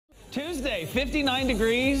Tuesday, 59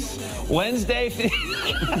 degrees. Wednesday, there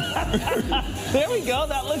we go.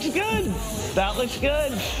 That looks good. That looks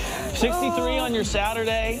good. 63 on your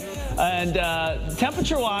Saturday. And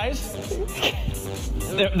temperature-wise,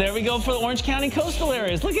 there we go for the Orange County coastal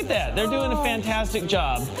areas. Look at that. They're doing a fantastic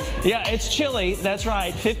job. Yeah, it's chilly. That's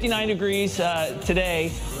right. 59 degrees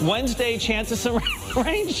today. Wednesday, chance of some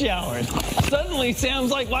rain showers. Suddenly,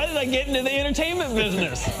 Sam's like, why did I get into the entertainment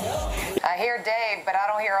business? I hear Dave, but I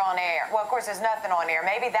don't hear on air. Well, of course, there's nothing on air.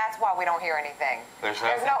 Maybe that's why we don't hear anything. There's no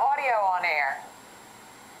audio on air.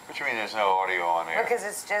 What do you mean there's no audio on air? Because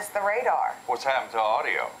it's just the radar. What's happened to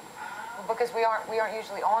audio? Because we aren't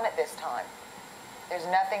usually on at this time. There's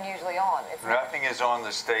nothing usually on. Nothing is on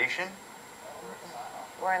the station?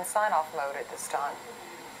 We're in sign-off mode at this time.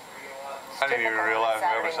 I didn't even realize we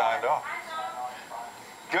ever signed off.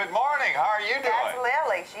 Good morning. How are you doing? That's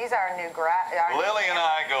Lily. She's our new grad. Lily and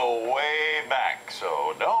I go way back,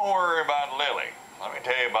 so don't worry about Lily. Let me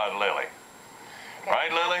tell you about Lily. Okay, right,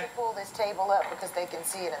 Lily? I have to pull this table up because they can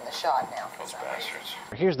see it in the shot now. Those bastards.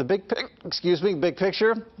 Here's the big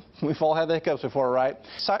picture. We've all had the hiccups before, right?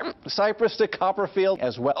 Cypress to Copperfield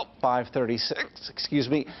as well.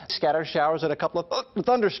 5:36. Scattered showers and a couple of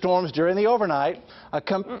thunderstorms during the overnight.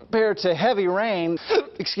 Compared to heavy rain.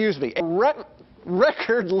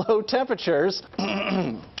 Record low temperatures.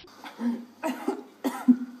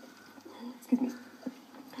 Excuse me.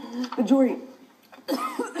 Majority.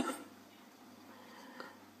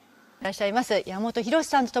 いらっしゃいます山本博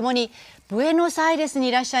さんとともにブエノスアイレスに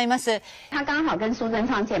いらっしゃいます。他刚好跟苏贞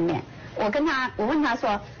昌见面，我问他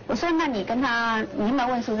说，我说那你有没有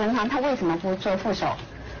问苏贞昌他为什么不做副手？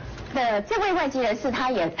这位外籍人士他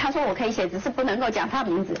说我可以写，只是不能够讲他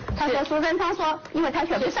名字。他说苏贞昌说，因为他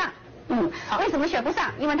选不上。为什么选不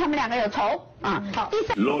上？因为他们两个有仇啊。好。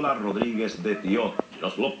Lola Rodríguez de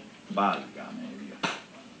Tiottos, válgame Dios.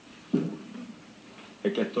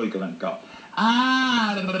 Es que estoy trancado.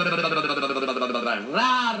 R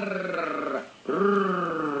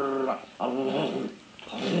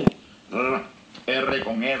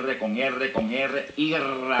con R con R con R y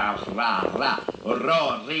ra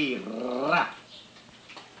ro ri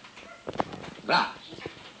ra.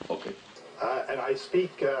 Okay. And I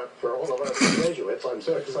speak for all of us graduates. I'm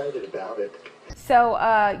so excited about it. So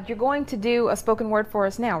you're going to do a spoken word for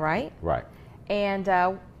us now, right? Right. And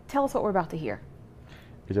tell us what we're about to hear.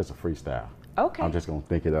 It's just a freestyle. Okay. I'm just going to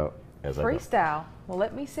think it up as I go. Freestyle. Well,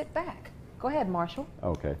 let me sit back. Go ahead, Marshall.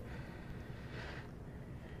 Okay.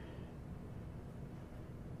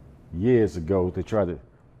 Years ago, they tried to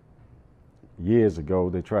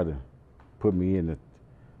put me in the,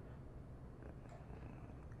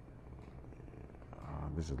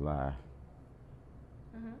 this is live.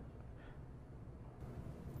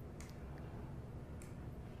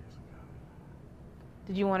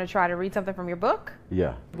 Did you want to try to read something from your book?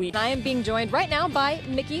 Yeah. I am being joined right now by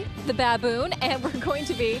Mickey the baboon, and we're going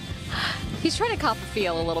to be, he's trying to cop a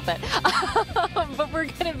feel a little bit, but we're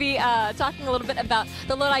going to be talking a little bit about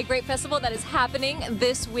the Lodi Grape Festival that is happening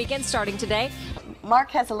this weekend, starting today.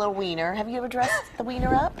 Mark has a little wiener. Have you ever dressed the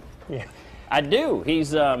wiener up? Yeah, I do.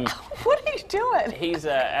 He's What are you doing? He's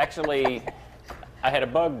actually, I had a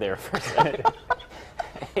bug there for a second.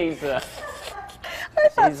 He's I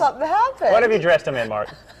thought something happened. What have you dressed him in, Mark?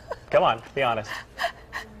 Come on, be honest.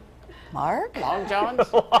 Mark? Long Johns?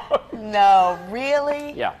 No,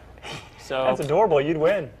 really? Yeah. So that's adorable. You'd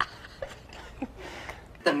win.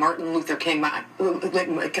 The Martin Luther King Monument.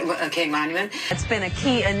 It's been a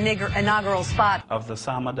key inaugural spot of the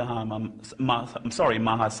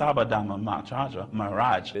Mahasabadama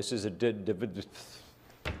Maharaj. This is a don't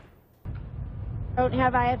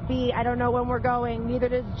have IFB. I don't know when we're going. Neither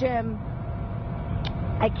does Jim.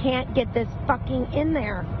 I can't get this fucking in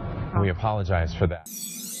there. We apologize for that.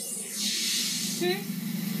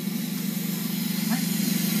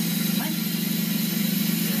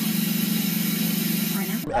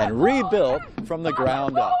 And rebuilt from the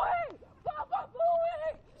ground up.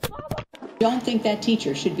 Don't think that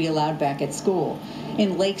teacher should be allowed back at school.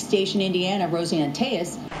 In Lake Station, Indiana, Rosie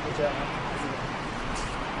Anteas.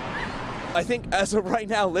 I think as of right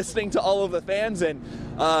now, listening to all of the fans and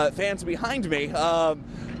fans behind me,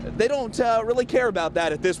 they don't really care about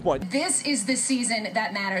that at this point. This is the season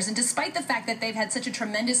that matters, and despite the fact that they've had such a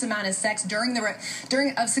tremendous amount of success during the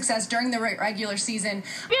regular season, I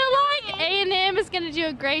feel like A&M is going to do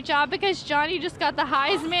a great job because Johnny just got the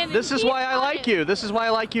Heisman. This is why I like you. This is why I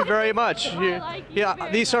like you very much.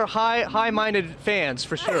 These are high-minded fans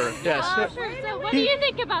for sure. Yes. Sure. So what do you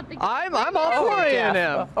think about the game? I'm all for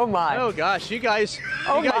A&M. Oh my. Oh gosh, you guys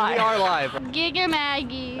we are live. Giga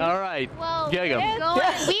Maggie. All right. Well, Giga.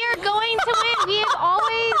 we are going to win. We have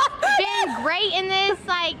always in this,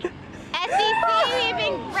 like, SEC. We've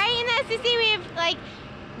been great in the SEC. We've, like,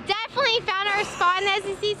 definitely found our spot in the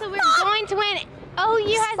SEC, so we're going to win.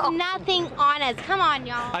 OU has nothing on us. Come on,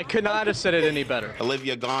 y'all. I could not have said it any better.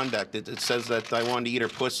 Olivia Gondak, it says that I wanted to eat her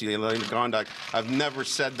pussy. Olivia Gondak. I've never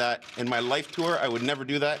said that in my life to her. I would never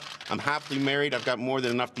do that. I'm happily married. I've got more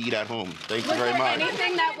than enough to eat at home. Thank you very much.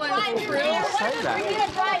 Anything that was true?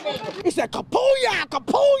 He said, Kapooyah,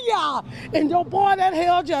 Kapooyah! And your boy that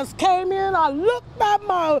hell just came in. I looked at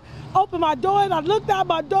opened my door and I looked out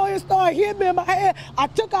my door and started hitting me in my head. I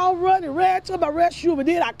took out running, ran to my restroom, and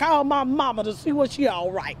then I called my mama to see was she all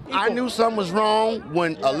right. I knew something was wrong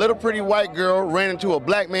when a little pretty white girl ran into a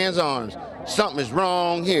black man's arms. Something is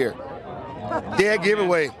wrong here. Dead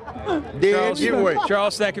giveaway. Dead giveaway.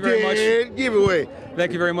 Charles, thank you very much. Dead giveaway.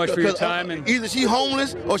 Thank you very much for your time. And either she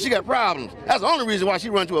homeless or she got problems. That's the only reason why she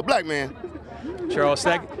run to a black man. Charles,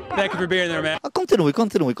 thank you for being there, man. Kontynuuj,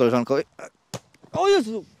 koleżanko. Oh, yes.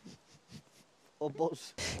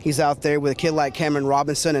 He's out there with a kid like Cameron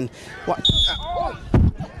Robinson and what?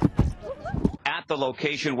 At the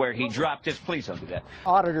location where he dropped his, please don't do that.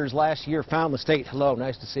 Auditors last year found the state. Hello,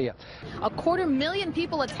 nice to see you. 250,000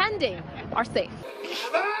 people attending are safe.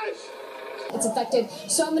 It's affected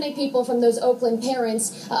so many people, from those Oakland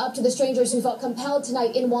parents up to the strangers who felt compelled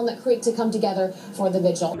tonight in Walnut Creek to come together for the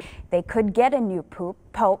vigil. They could get a new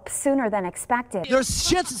pope sooner than expected. There's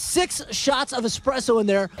 6 shots of espresso in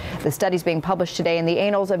there. The study's being published today in the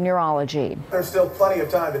Annals of Neurology. There's still plenty of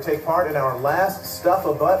time to take part in our last Stuff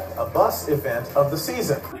a Bus event of the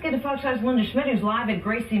season. Let's get to Fox 5's Linda Schmidt, who's live at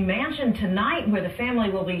Gracie Mansion tonight, where the family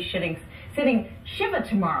will be sitting Shiva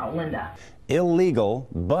tomorrow. Linda. Illegal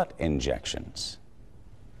butt injections.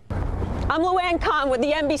 I'm Luann Kahn with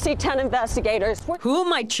the NBC 10 investigators. Who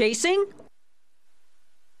am I chasing?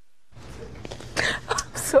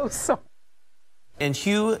 I'm so sorry. And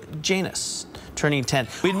Hugh Janus, turning 10.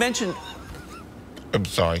 We'd mentioned... I'm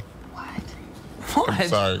sorry. What? I'm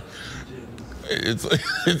sorry.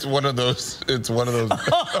 It's one of those. It's one of those.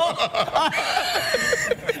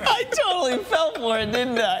 I totally fell for it,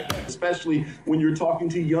 didn't I? Especially when you're talking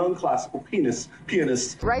to young classical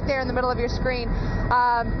pianists. Right there in the middle of your screen,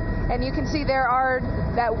 and you can see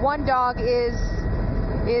that one dog is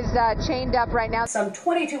chained up right now. Some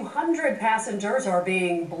 2,200 passengers are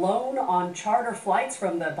being blown on charter flights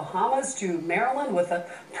from the Bahamas to Maryland with a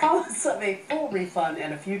promise of a full refund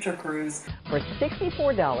and a future cruise. For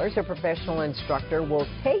 $64, a professional instructor will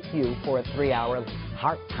take you for a 3-hour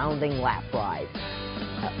heart-pounding lap ride.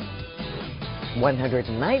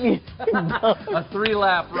 $190. A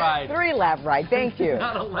 3-lap ride. 3-lap ride, thank you.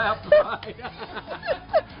 Not a lap ride.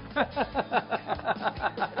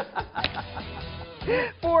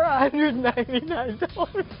 $499.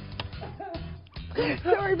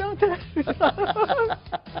 Sorry about that.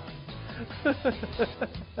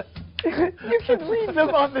 You can read them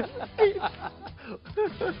on the seat.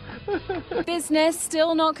 Business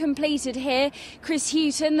still not completed here. Chris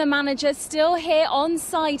Houghton, the manager, still here on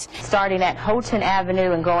site. Starting at Houghton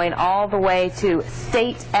Avenue and going all the way to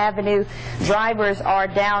State Avenue, drivers are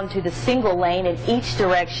down to the single lane in each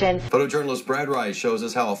direction. Photojournalist Brad Rice shows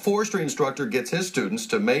us how a forestry instructor gets his students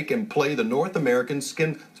to make and play the North American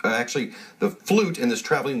the flute in this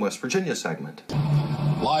Traveling West Virginia segment.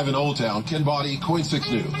 Live in Old Town, Ken Body, Coin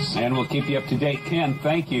 6 News. And we'll keep you up to date. Ken,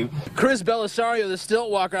 thank you. Chris Belisario, the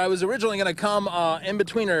stilt walker. I was originally going to come in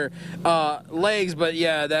between her legs, but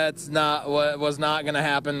yeah, that's not what was not going to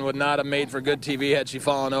happen. Would not have made for good TV had she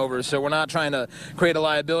fallen over. So we're not trying to create a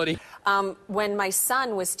liability. When my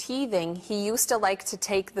son was teething, he used to like to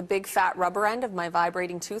take the big fat rubber end of my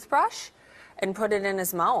vibrating toothbrush and put it in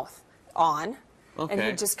his mouth and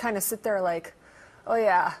he'd just kind of sit there like, oh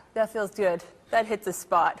yeah, that feels good. That hits a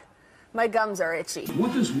spot. My gums are itchy.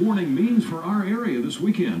 What this warning means for our area this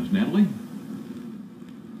weekend, Natalie?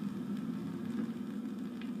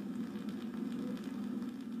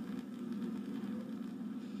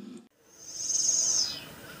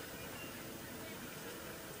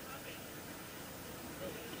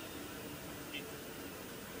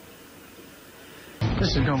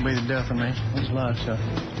 This is gonna be the death of me. This live stuff.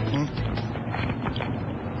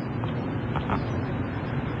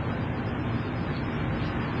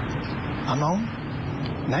 I'm on?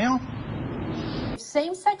 Now?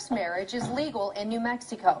 Same-sex marriage is legal in New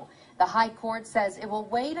Mexico. The High Court says it will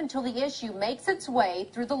wait until the issue makes its way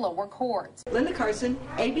through the lower courts. Linda Carson,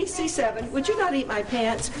 ABC7. Would you not eat my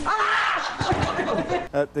pants?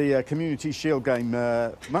 At the Community Shield game,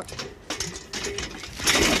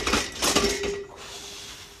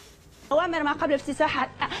 أوامر ما قبل افتتاح.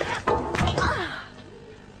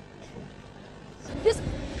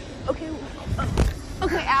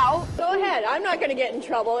 Okay, ow. out. Go ahead. I'm not going to get in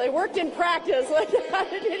trouble. It worked in practice. How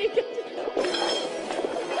did he get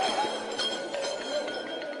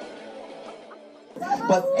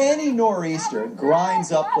But any nor'easter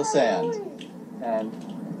grinds up the sand. And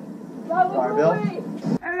sorry, Bill.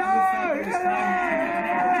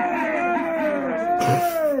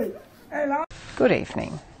 Good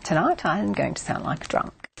evening. Tonight I'm going to sound like a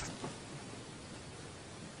drunk.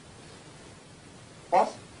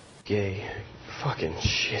 What? Gay fucking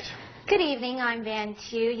shit. Good evening, I'm Van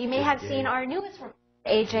Tu. You may have seen our newest reporter,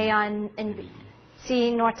 AJ, on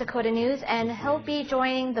NBC North Dakota News, and he'll be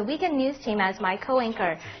joining the weekend news team as my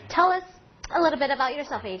co-anchor. Tell us a little bit about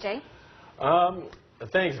yourself, AJ.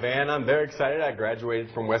 Thanks, Van. I'm very excited. I graduated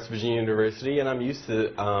from West Virginia University, and I'm used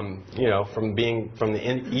to, from being from the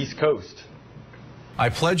East Coast. I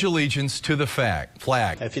pledge allegiance to the flag.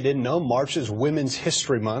 If you didn't know, March is Women's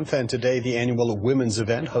History Month, and today the annual women's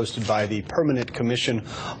event hosted by the Permanent Commission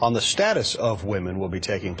on the Status of Women will be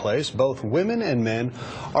taking place. Both women and men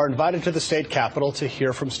are invited to the state capitol to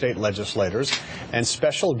hear from state legislators, and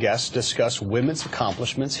special guests discuss women's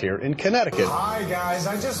accomplishments here in Connecticut. Hi, guys.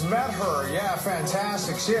 I just met her. Yeah,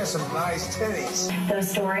 fantastic. She has some nice titties. Those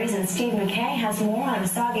stories, and Steve McKay has more on a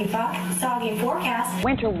soggy forecast.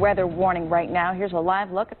 Winter weather warning right now. Here's a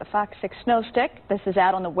live look at the Fox 6 snow stick. This is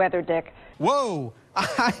out on the weather dick. Whoa,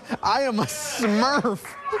 I am a smurf.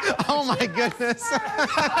 Oh my goodness.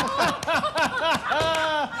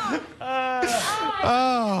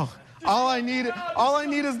 Oh, all I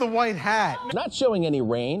need is the white hat. Not showing any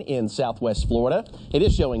rain in southwest Florida. It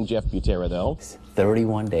is showing Jeff Butera though.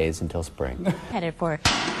 31 days until spring. Headed for.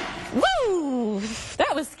 Woo!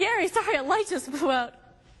 That was scary. Sorry, a light just blew out.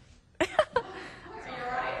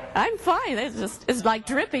 I'm fine. It's like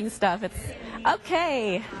dripping stuff. It's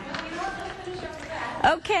okay.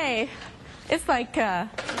 Okay. It's like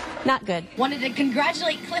not good. Wanted to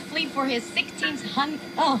congratulate Cliff Lee for his 1600th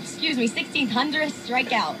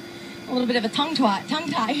strikeout. A little bit of a tongue tie.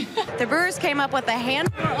 The Brewers came up with a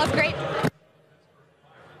handful of great.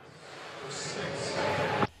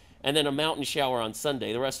 And then a mountain shower on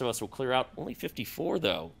Sunday. The rest of us will clear out. Only 54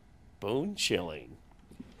 though. Bone chilling.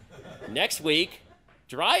 Next week.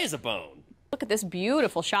 Dry as a bone. Look at this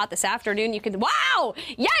beautiful shot this afternoon. You can, wow!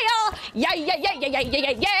 Yeah, y'all! Yeah.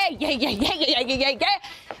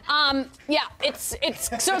 It's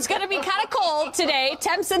gonna be kind of cold today.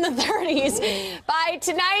 Temps in the 30s. By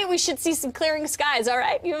tonight, we should see some clearing skies. All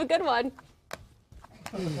right, you have a good one.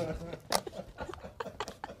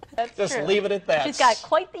 That's just true. Leave it at that. She's got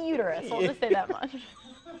quite the uterus. I'll just say that much.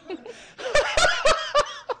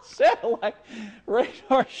 Satellite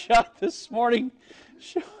radar shot this morning.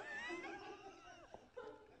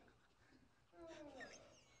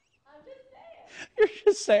 You're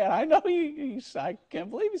just saying. I know you. I can't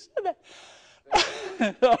believe you said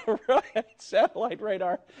that. All right, satellite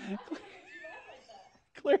radar.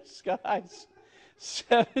 Clear skies.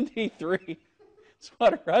 73. That's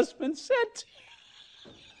what her husband said.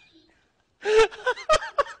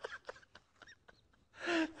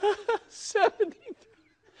 73.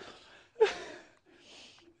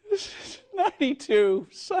 92.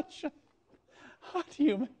 Such a hot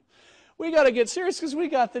human. We got to get serious because we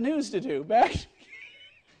got the news to do. Back,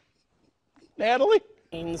 Natalie.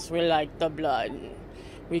 We like the blood.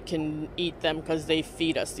 We can eat them because they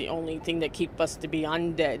feed us. The only thing that keep us to be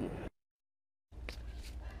undead.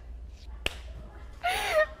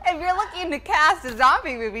 If you're looking to cast a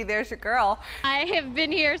zombie movie, there's your girl. I have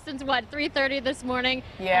been here since, what, 3:30 this morning?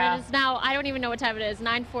 Yeah. And it's now, I don't even know what time it is,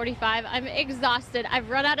 9:45. I'm exhausted. I've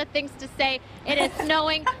run out of things to say. It is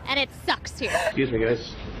snowing, and it sucks here. Excuse me,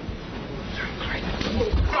 guys.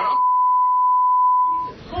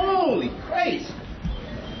 Holy Christ!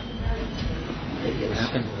 What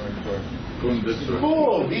happened?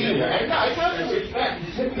 Oh, man. I thought it was back.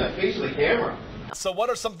 He's hitting the face of the camera. So what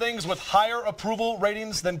are some things with higher approval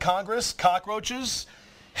ratings than Congress? Cockroaches,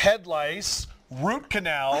 head lice, root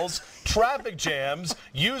canals, traffic jams,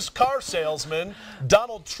 used car salesmen,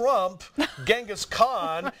 Donald Trump, Genghis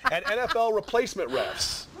Khan, and NFL replacement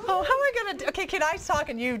refs. Oh, how am I going to do? Okay, can I talk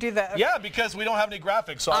and you do that? Okay. Yeah, because we don't have any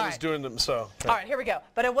graphics, so I was doing them. So. All right, here we go.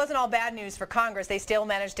 But it wasn't all bad news for Congress. They still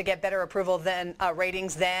managed to get better approval than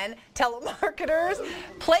ratings than telemarketers,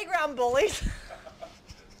 playground bullies.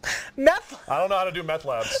 Meth. I don't know how to do meth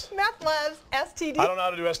labs. Meth labs, STDs. I don't know how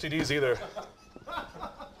to do STDs either.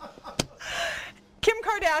 Kim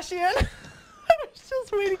Kardashian. I was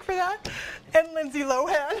just waiting for that. And Lindsay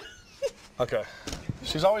Lohan. Okay.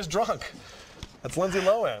 She's always drunk. That's Lindsay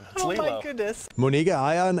Lohan. It's Lilo. Oh my goodness. Mon ikke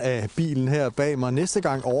ejeren af bilen her bag mig næste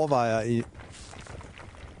gang overvejer I...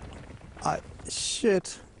 Ej,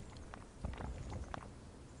 shit.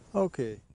 Okay.